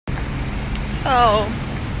So,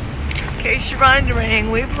 in case you're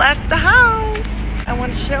wondering, we've left the house. I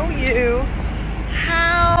want to show you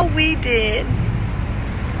how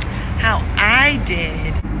I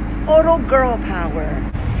did total girl power,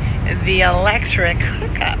 the electric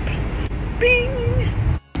hookup.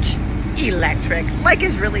 Bing! Electric, like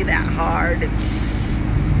it's really that hard.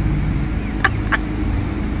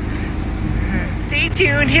 Stay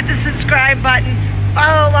tuned, hit the subscribe button,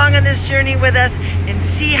 follow along on this journey with us, and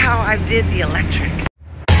see how I did the electric.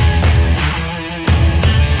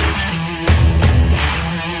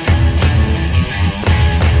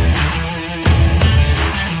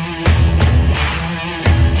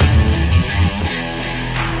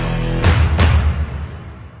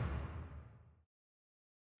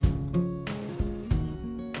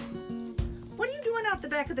 What are you doing out the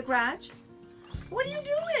back of the garage? What are you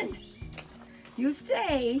doing? You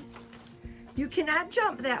stay. You cannot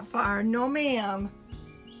jump that far. No, ma'am.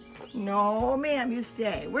 No, ma'am, you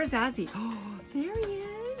stay. Where's Ozzy? Oh, there he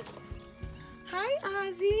is. Hi,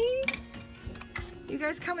 Ozzy. You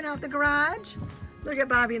guys coming out the garage? Look at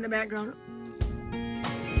Bobby in the background.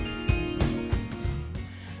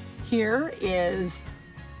 Here is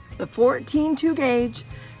the 14 2 gauge.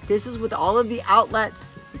 This is with all of the outlets.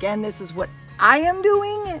 Again, this is what I am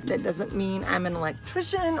doing. That doesn't mean I'm an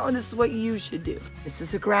electrician or this is what you should do. This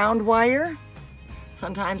is a ground wire.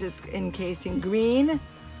 Sometimes it's encased in green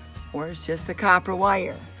or it's just the copper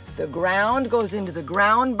wire. The ground goes into the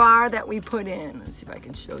ground bar that we put in. Let's see if I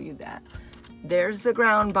can show you that. There's the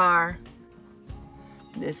ground bar.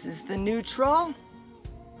 This is the neutral.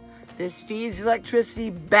 This feeds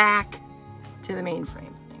electricity back to the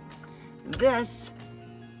mainframe thing. This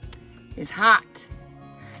is hot.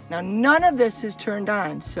 Now, none of this is turned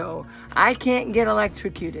on, so I can't get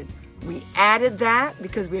electrocuted. We added that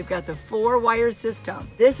because we've got the 4-wire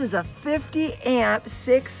system. This is a 50 amp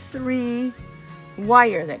 6-3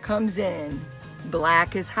 wire that comes in.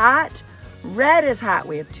 Black is hot, red is hot.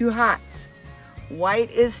 We have 2 hots.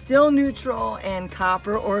 White is still neutral, and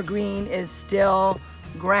copper or green is still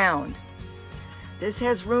ground. This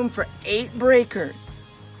has room for 8 breakers.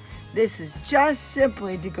 This is just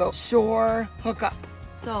simply to go shore hookup.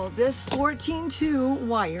 So this 14-2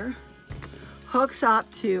 wire hooks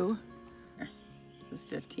up to this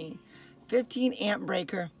 15 amp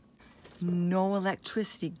breaker. No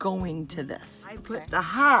electricity going to this. I put the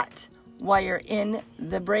hot wire in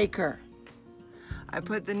the breaker. I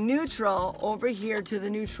put the neutral over here to the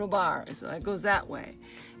neutral bar, so that goes that way.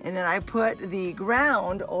 And then I put the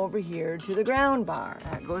ground over here to the ground bar.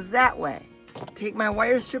 That goes that way. Take my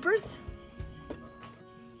wire strippers.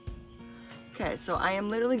 Okay, so I am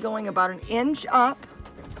literally going about 1 inch up,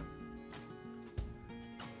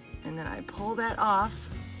 and then I pull that off.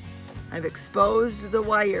 I've exposed the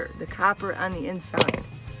wire, the copper on the inside.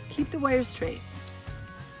 Keep the wire straight.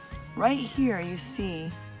 Right here you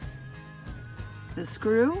see the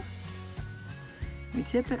screw. We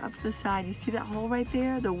tip it up to the side. You see that hole right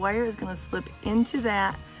there? The wire is going to slip into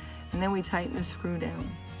that, and then we tighten the screw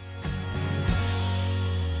down.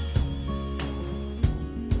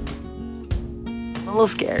 I'm a little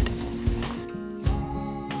scared.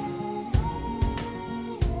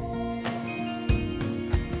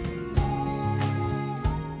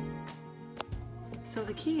 So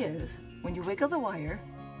the key is, when you wiggle the wire,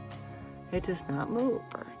 it does not move.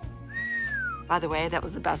 By the way, that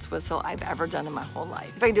was the best whistle I've ever done in my whole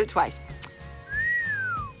life. If I can do it twice.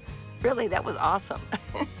 Really, that was awesome.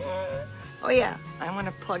 Oh yeah, I want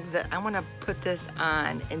to put this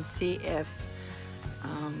on and see if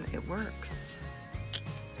it works.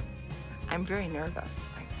 I'm very nervous.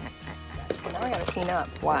 Now I gotta clean up.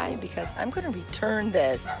 Why? Because I'm gonna return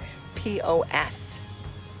this POS.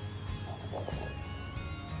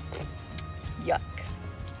 Yuck.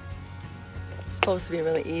 It's supposed to be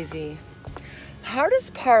really easy.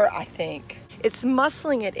 Hardest part, I think, it's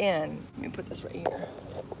muscling it in. Let me put this right here.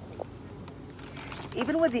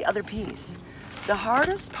 Even with the other piece, the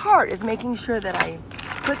hardest part is making sure that I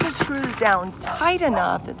put the screws down tight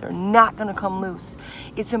enough that they're not gonna come loose.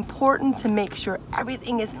 It's important to make sure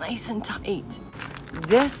everything is nice and tight.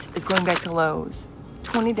 This is going back to Lowe's.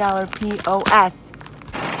 $20 POS.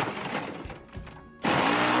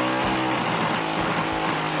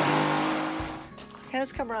 Okay,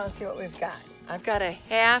 let's come around and see what we've got. I've got a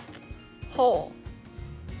half hole.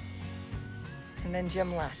 And then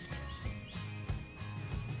Jim left.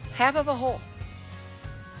 Half of a hole.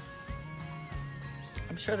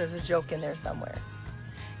 I'm sure there's a joke in there somewhere.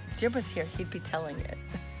 If Jim was here, he'd be telling it.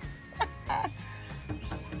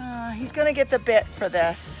 He's gonna get the bit for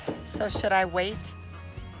this. So should I wait?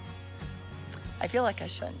 I feel like I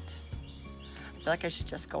shouldn't. I feel like I should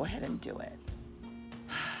just go ahead and do it.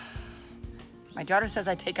 My daughter says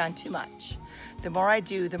I take on too much. The more I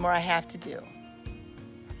do, the more I have to do.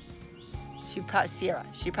 Sierra,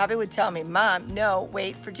 she probably would tell me, Mom, no,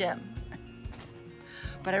 wait for Jim.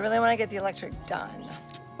 But I really want to get the electric done.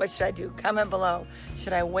 What should I do? Comment below.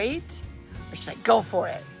 Should I wait or should I go for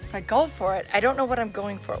it? If I go for it, I don't know what I'm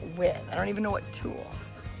going for it with. I don't even know what tool.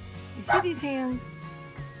 You see these hands?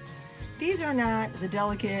 These are not the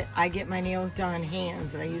delicate, I get my nails done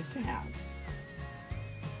hands that I used to have.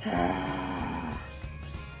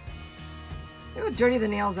 Look how dirty the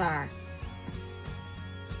nails are.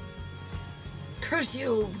 Curse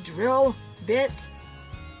you, drill bit.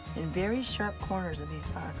 And very sharp corners of these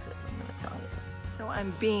boxes, I'm gonna tell you. So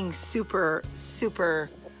I'm being super, super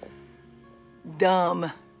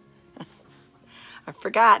dumb. I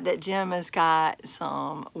forgot that Jim has got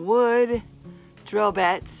some wood drill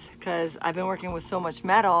bits because I've been working with so much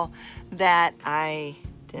metal that I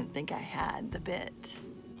didn't think I had the bit.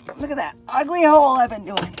 Look at that ugly hole I've been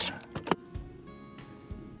doing.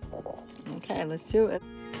 Okay, let's do it.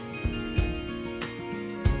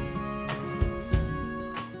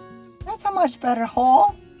 That's a much better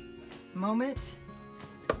hole. Moment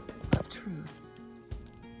of truth.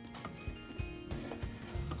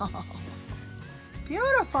 Oh,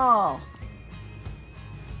 beautiful.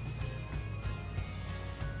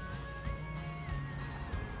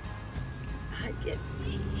 I get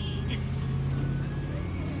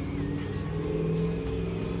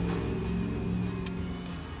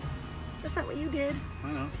That's not what you did.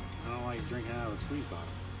 I know. I don't like drinking out of a squeeze bottle.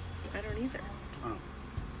 I don't either. Oh.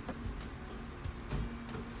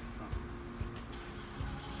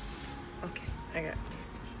 Okay, I got it.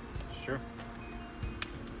 Sure.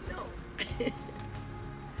 No.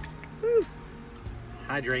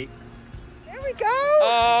 Hydrate. There we go.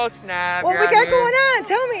 Oh, snap. What we got going on?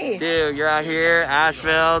 Tell me. Dude, you're out here,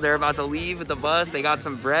 Asheville. They're about to leave with the bus. They got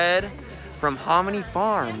some bread from Hominy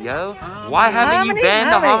Farm, yo. Why haven't you been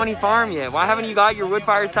to Hominy Farm yet? Why haven't you got your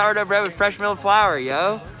wood-fired sourdough bread with fresh milled flour,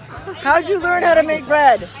 yo? How'd you learn how to make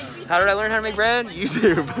bread? How did I learn how to make bread?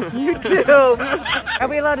 YouTube. YouTube. Are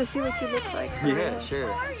we allowed to see what you look like? Yeah,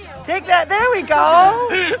 sure. Take that. There we go.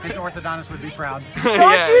 His orthodontist would be proud.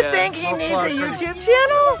 Don't you think he needs a YouTube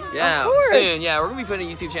channel? Yeah, of course. soon. Yeah, we're gonna be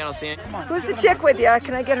putting a YouTube channel soon. Who's the chick with you?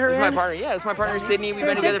 Can I get her This is in? my partner. Yeah, this is my partner Sydney. We've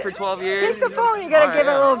been together for 12 years. Take the phone. You gotta All give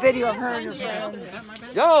right, a little video of her and her friends.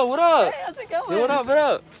 Yo, what up? Hey, how's it going? Dude, what up? What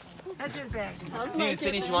up? That's his bag. Dude,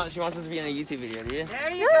 Sydney, she wants us to be in a YouTube video, do you? There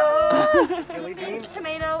you go.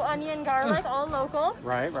 Tomato, onion, garlic, all local.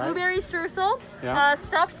 Right. Blueberry streusel. Yeah.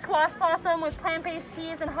 Stuffed squash blossom with plant-based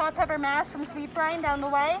peas and hot pepper mash from Sweet Brine down the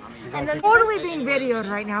way. And then Totally being videoed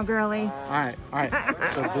right now, girly. All right.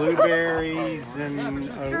 So blueberries and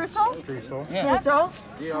streusel. Streusel?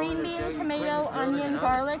 green bean, tomato, onion,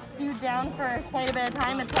 garlic stewed down for quite a bit of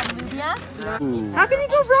time. It's called lubia. How can you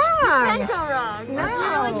go wrong? Can't go wrong.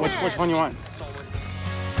 No. You really Which one you want?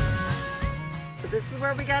 So this is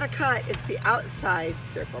where we gotta cut. It's the outside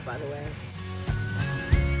circle, by the way.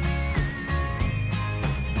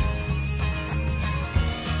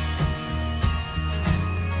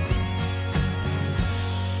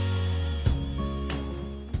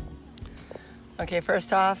 Okay,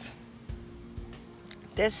 first off,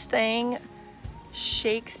 this thing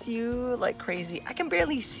shakes you like crazy. I can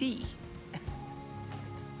barely see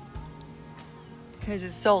because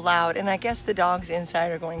it's so loud, and I guess the dogs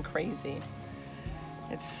inside are going crazy.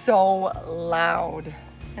 It's so loud.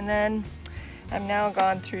 And then I've now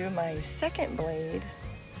gone through my second blade.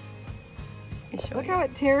 Look how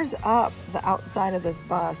it tears up the outside of this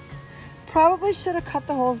bus. Probably should have cut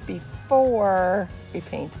the holes before we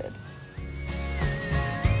painted.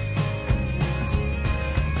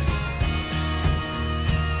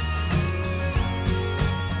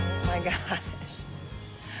 Oh my gosh.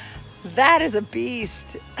 That is a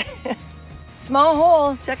beast. Small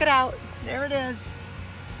hole, check it out. There it is.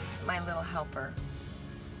 My little helper.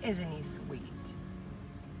 Isn't he sweet?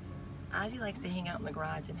 Ozzy likes to hang out in the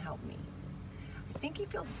garage and help me. I think he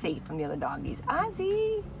feels safe from the other doggies.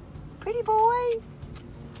 Ozzy, pretty boy.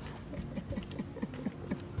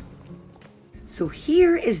 So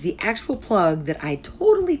here is the actual plug that I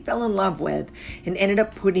totally fell in love with and ended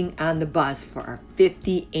up putting on the bus for our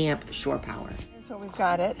 50 amp shore power. Here's where we've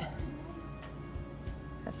got it.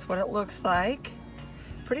 That's what it looks like.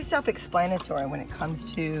 Pretty self-explanatory when it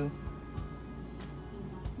comes to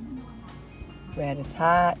red is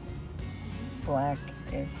hot, black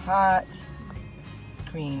is hot,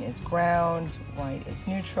 green is ground, white is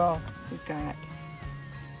neutral. We've got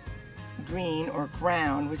green or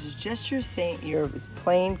ground, which is just your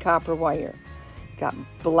plain copper wire. Got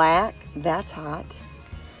black, that's hot.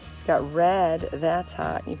 You've got red, that's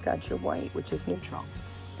hot. You've got your white, which is neutral.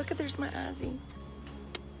 Look at, there's my Aussie.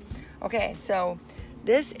 Okay, so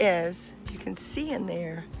this is, if you can see in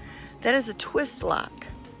there, that is a twist lock.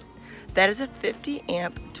 That is a 50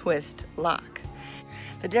 amp twist lock.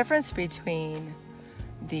 The difference between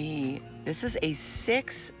this is a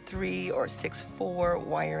 6'3" or 6'4"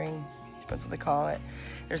 wiring, depends what they call it.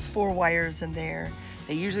 There's 4 wires in there.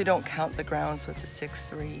 They usually don't count the ground, so it's a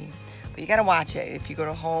 6'3". But you gotta watch it. If you go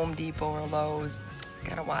to Home Depot or Lowe's, you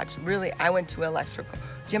gotta watch. Really,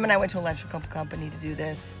 Jim and I went to an electrical company to do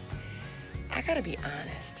this. I gotta be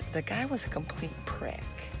honest, the guy was a complete prick.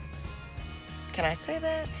 Can I say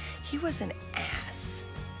that? He was an ass.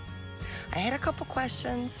 I had a couple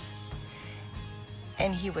questions,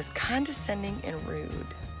 and he was condescending and rude.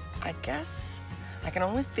 I guess I can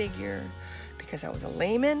only figure because I was a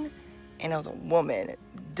layman and I was a woman.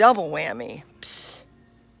 Double whammy. Psst.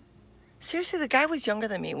 Seriously, the guy was younger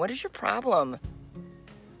than me. What is your problem?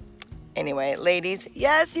 Anyway, ladies,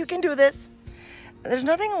 yes, you can do this. There's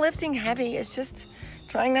nothing lifting heavy. It's just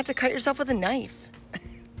trying not to cut yourself with a knife.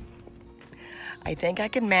 I think I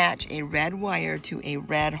can match a red wire to a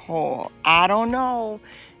red hole. I don't know.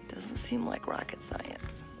 It doesn't seem like rocket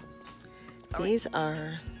science. These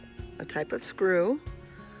are a type of screw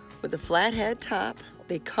with a flathead top.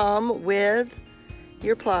 They come with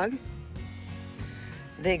your plug.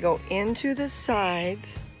 They go into the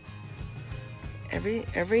sides.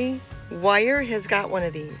 Every wire has got one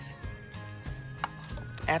of these.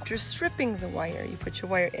 After stripping the wire, you put your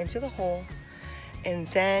wire into the hole, and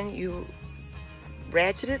then you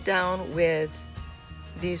ratchet it down with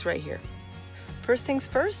these right here. First things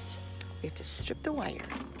first, we have to strip the wire.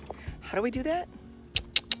 How do we do that?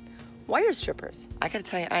 Wire strippers. I gotta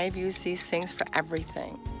tell you, I've used these things for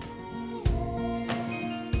everything.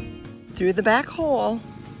 Through the back hole,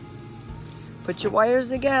 put your wires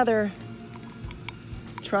together.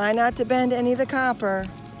 Try not to bend any of the copper.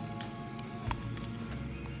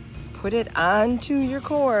 Put it onto your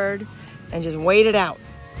cord and just wait it out.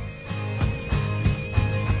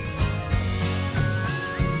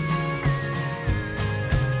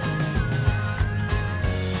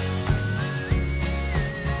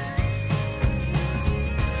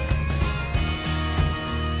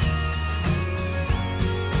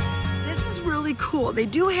 Cool. They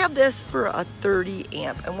do have this for a 30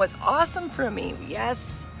 amp. And what's awesome for me,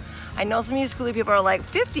 yes, I know some of you Skoolie people are like,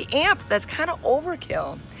 50 amp, that's kind of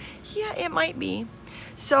overkill. Yeah, it might be.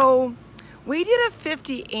 So we did a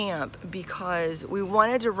 50 amp because we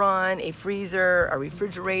wanted to run a freezer, a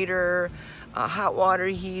refrigerator, a hot water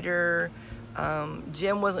heater.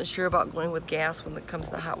 Jim wasn't sure about going with gas when it comes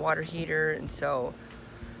to the hot water heater, and so,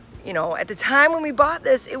 you know, at the time when we bought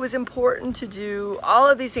this, it was important to do all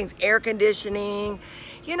of these things, air conditioning.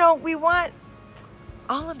 You know, we want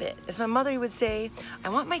all of it. As my mother would say, I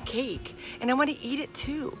want my cake and I want to eat it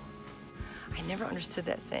too. I never understood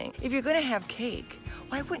that saying. If you're gonna have cake,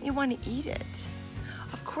 why wouldn't you want to eat it?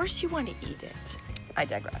 Of course you want to eat it. I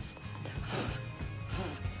digress.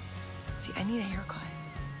 See, I need a haircut.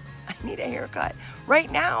 I need a haircut.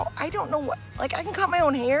 Right now, I don't know what, like I can cut my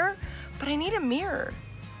own hair, but I need a mirror.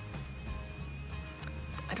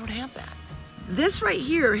 I don't have that. This right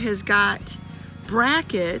here has got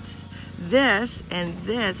brackets, this and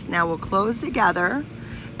this now will close together,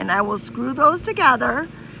 and I will screw those together,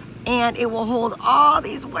 and it will hold all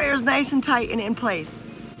these wires nice and tight and in place.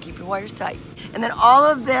 Keep your wires tight. And then all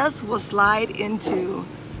of this will slide into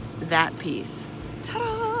that piece.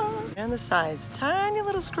 Ta-da! And the sides, tiny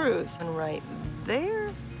little screws. One right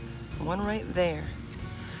there, one right there.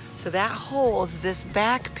 So that holds this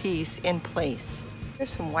back piece in place.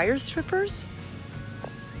 There's some wire strippers,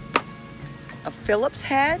 a Phillips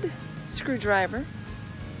head screwdriver.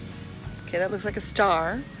 Okay, that looks like a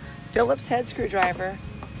star. Phillips head screwdriver,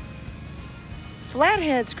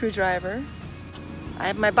 flathead screwdriver. I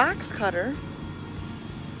have my box cutter.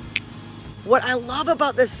 What I love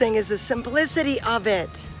about this thing is the simplicity of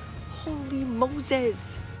it. Holy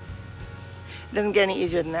Moses. It doesn't get any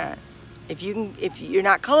easier than that. If you're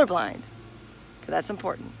not colorblind, because that's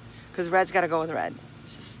important, because red's got to go with red.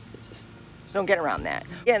 Just don't get around that.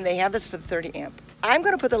 Again, they have this for the 30 amp. I'm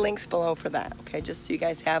gonna put the links below for that, okay? Just so you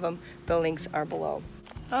guys have them, the links are below.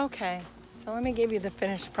 Okay, so let me give you the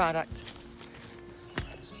finished product.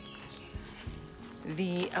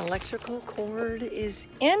 The electrical cord is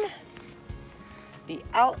in. The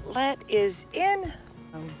outlet is in.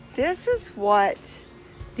 This is what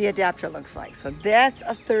the adapter looks like. So that's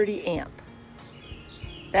a 30 amp.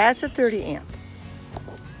 That's a 30 amp.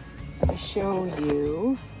 Let me show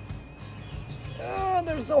you. Oh,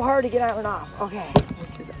 they're so hard to get out and off. Okay,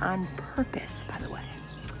 which is on purpose, by the way.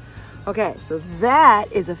 Okay, so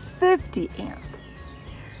that is a 50 amp.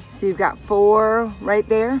 So you've got 4 right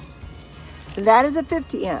there. That is a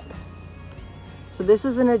 50 amp. So this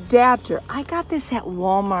is an adapter. I got this at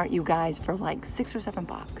Walmart, you guys, for like $6 or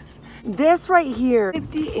 $7. This right here,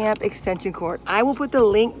 50 amp extension cord. I will put the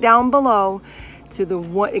link down below to the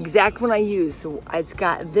one exact one I use. So it's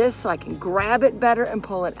got this so I can grab it better and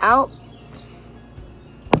pull it out.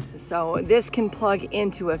 So this can plug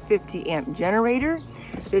into a 50 amp generator.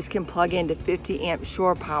 This can plug into 50 amp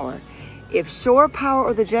shore power. If shore power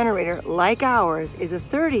or the generator, like ours, is a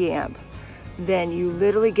 30 amp, then you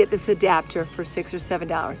literally get this adapter for $6 or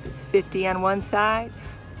 $7. It's 50 on one side,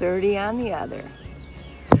 30 on the other.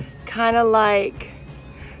 Kind of like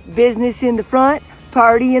business in the front,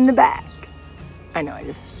 party in the back. I know, I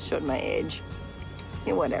just showed my age.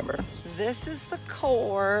 Yeah, whatever. This is the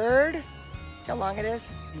cord. See how long it is?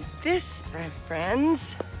 This, my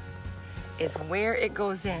friends, is where it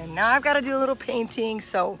goes in. Now I've got to do a little painting,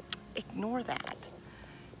 so ignore that.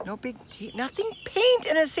 No big deal. Nothing paint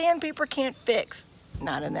and a sandpaper can't fix.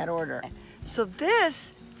 Not in that order. So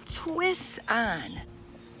this twists on.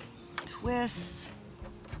 Twists.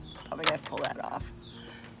 Probably gotta pull that off.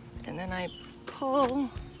 And then I pull.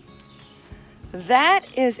 That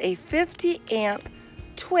is a 50 amp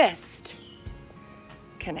twist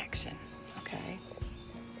connection, okay?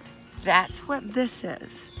 That's what this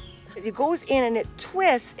is. It goes in and it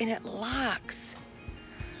twists and it locks.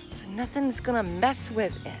 So nothing's gonna mess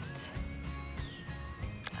with it.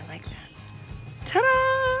 I like that.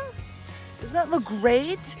 Ta-da! Doesn't that look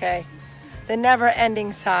great? Okay, the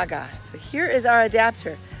never-ending saga. So here is our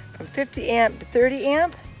adapter from 50 amp to 30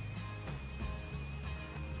 amp.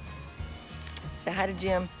 Say hi to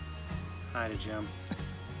Jim. Hi to Jim.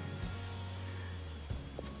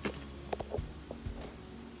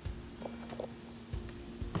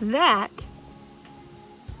 That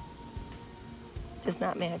does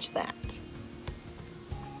not match that.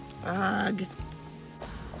 Ugh.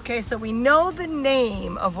 Okay, so we know the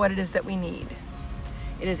name of what it is that we need.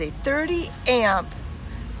 It is a 30 amp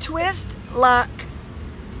twist lock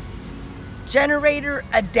generator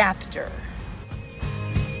adapter.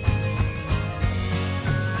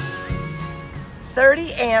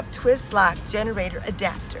 30 amp twist lock generator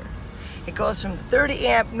adapter. It goes from the 30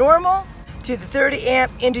 amp normal to the 30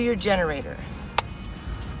 amp into your generator.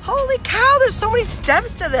 Holy cow, there's so many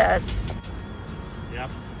steps to this. Yep.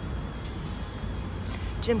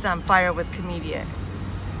 Jim's on fire with comedian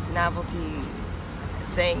novelty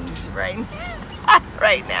things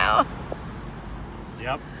right now.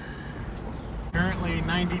 Yep. Currently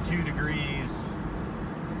 92 degrees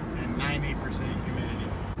and 90% humidity.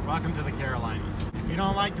 Welcome to the Carolinas. If you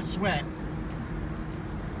don't like to sweat,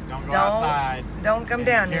 don't go outside. Don't come in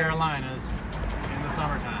down the here. Carolinas in the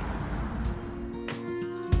summertime.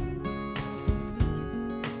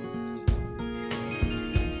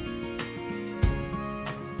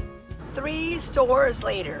 Three stores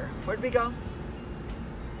later, where'd we go?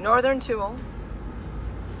 Northern Tool.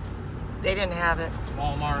 They didn't have it.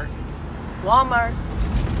 Walmart, Walmart.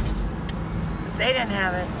 They didn't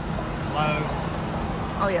have it. Lowe's.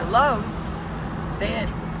 Oh yeah, Lowe's.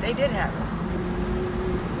 They did have it.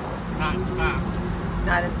 Not in stock.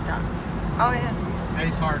 Not in stock. Oh yeah.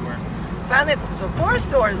 Ace Hardware. Finally, so 4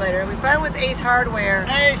 stores later, we finally went to Ace Hardware.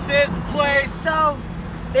 Ace is the place. So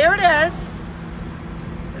there it is.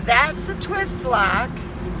 That's the twist lock,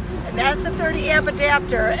 and that's the 30 amp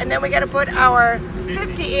adapter, and then we got to put our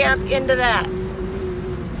 50 amp into that.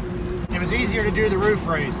 It was easier to do the roof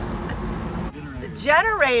raise. The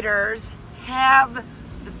generators have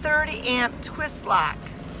the 30 amp twist lock.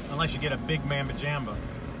 Unless you get a big mamma jamba.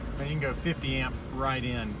 Then you can go 50 amp right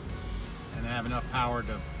in and have enough power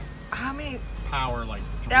to How many? power like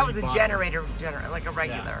 3 That was a buses. generator, like a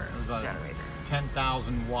regular Yeah, it was a generator.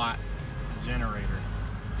 10,000 watt generator.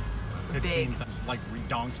 15, Big. like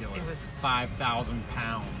redonkulous. It was 5,000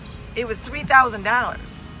 pounds. It was $3,000.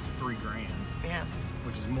 It's $3 grand, Yeah,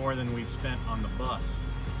 which is more than we've spent on the bus.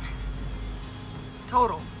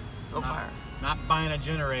 total so far. Not buying a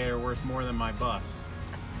generator worth more than my bus.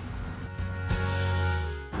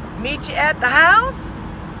 Meet you at the house,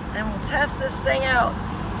 and we'll test this thing out.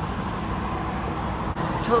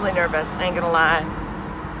 Totally nervous, I ain't gonna lie.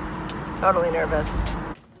 Totally nervous.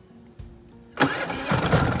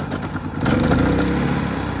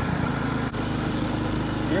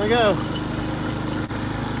 Here we go.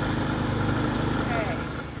 Okay.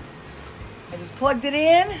 I just plugged it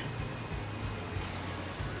in.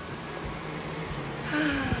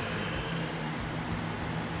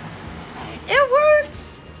 It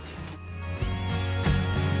works!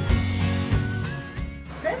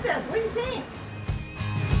 Princess, what do you think?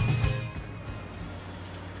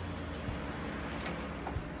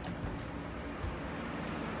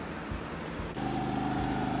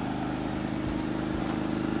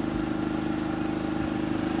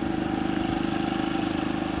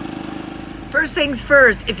 First things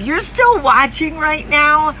first, if you're still watching right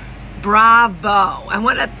now, bravo. I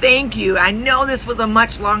want to thank you. I know this was a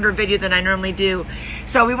much longer video than I normally do.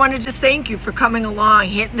 So we want to just thank you for coming along,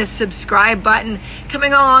 hitting the subscribe button,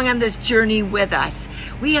 coming along on this journey with us.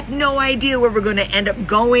 We have no idea where we're going to end up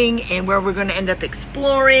going and where we're going to end up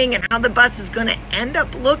exploring and how the bus is going to end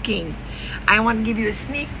up looking. I want to give you a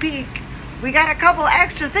sneak peek. We got a couple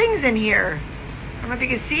extra things in here. I don't know if you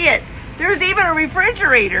can see it. There's even a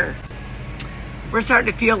refrigerator. We're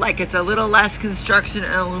starting to feel like it's a little less construction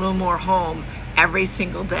and a little more home every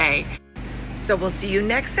single day. So we'll see you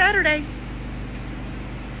next Saturday.